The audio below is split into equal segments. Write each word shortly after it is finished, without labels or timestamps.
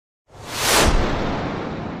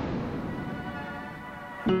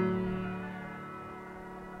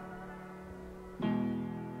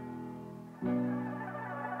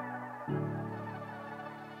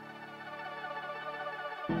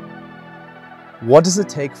What does it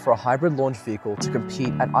take for a hybrid launch vehicle to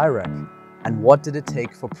compete at IREC? And what did it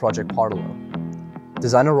take for Project Pardalote?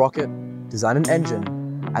 Design a rocket, design an engine,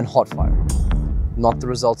 and hot fire. Not the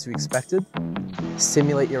results you expected?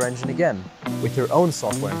 Simulate your engine again with your own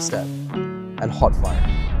software instead, and hot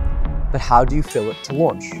fire. But how do you fill it to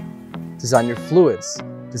launch? Design your fluids,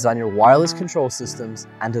 design your wireless control systems,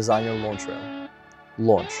 and design your launch rail.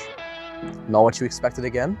 Launch. Not what you expected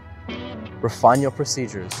again? Refine your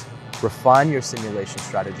procedures, refine your simulation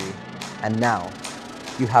strategy, and now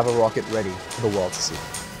you have a rocket ready for the world to see.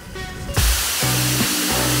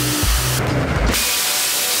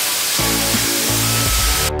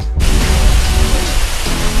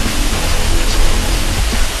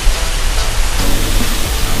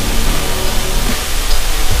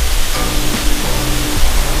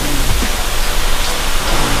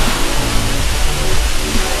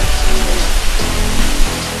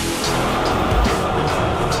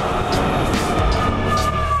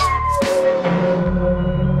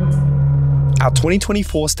 Our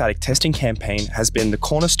 2024 static testing campaign has been the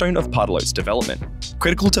cornerstone of Pardalote's development,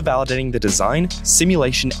 critical to validating the design,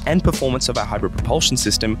 simulation, and performance of our hybrid propulsion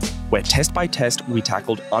system, where test by test we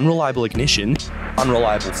tackled unreliable ignition,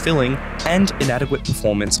 unreliable filling, and inadequate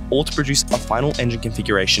performance, all to produce a final engine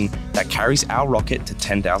configuration that carries our rocket to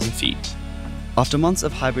 10,000 feet. After months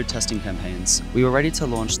of hybrid testing campaigns, we were ready to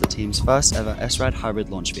launch the team's first ever SRAD hybrid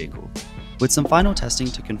launch vehicle. With some final testing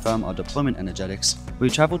to confirm our deployment energetics, we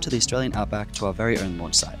travelled to the Australian outback to our very own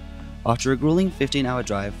launch site. After a grueling 15-hour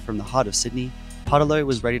drive from the heart of Sydney, Pardalote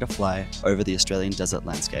was ready to fly over the Australian desert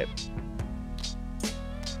landscape.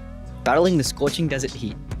 Battling the scorching desert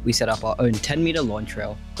heat, we set up our own 10-metre launch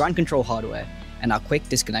rail, ground control hardware, and our quick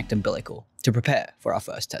disconnect umbilical to prepare for our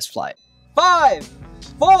first test flight. 5,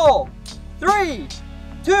 4, 3,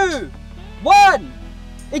 2, 1,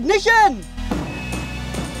 ignition!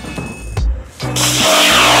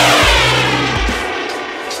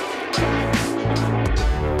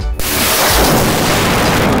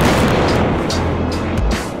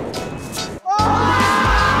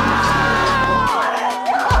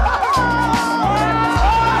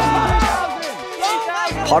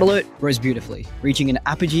 Pardalote rose beautifully, reaching an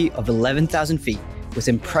apogee of 11,000 feet with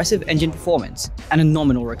impressive engine performance and a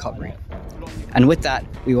nominal recovery. And with that,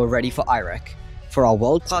 we were ready for IREC, for our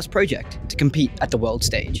world-class project to compete at the world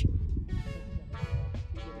stage.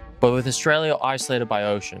 But with Australia isolated by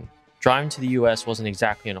ocean, driving to the US wasn't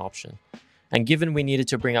exactly an option. And given we needed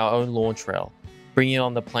to bring our own launch rail, bringing it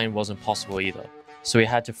on the plane wasn't possible either. So we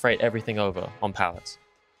had to freight everything over on pallets.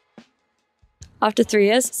 After 3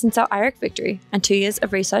 years since our IREC victory and 2 years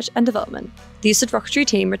of research and development, the USYD Rocketry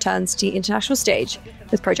Team returns to the international stage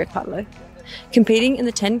with Project Pardalote, competing in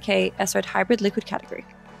the 10K SRAD hybrid liquid category.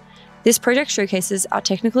 This project showcases our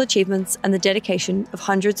technical achievements and the dedication of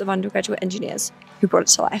hundreds of undergraduate engineers who brought it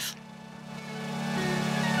to life.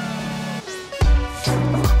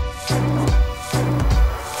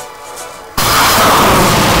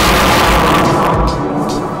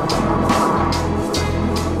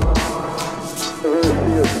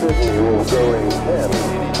 Sydney will go in 10,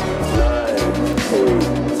 9, 8,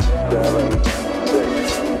 7,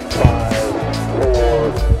 6, 5,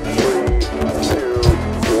 4, 3,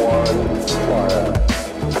 2, 1, fire.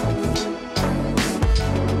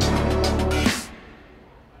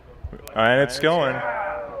 All right, it's going.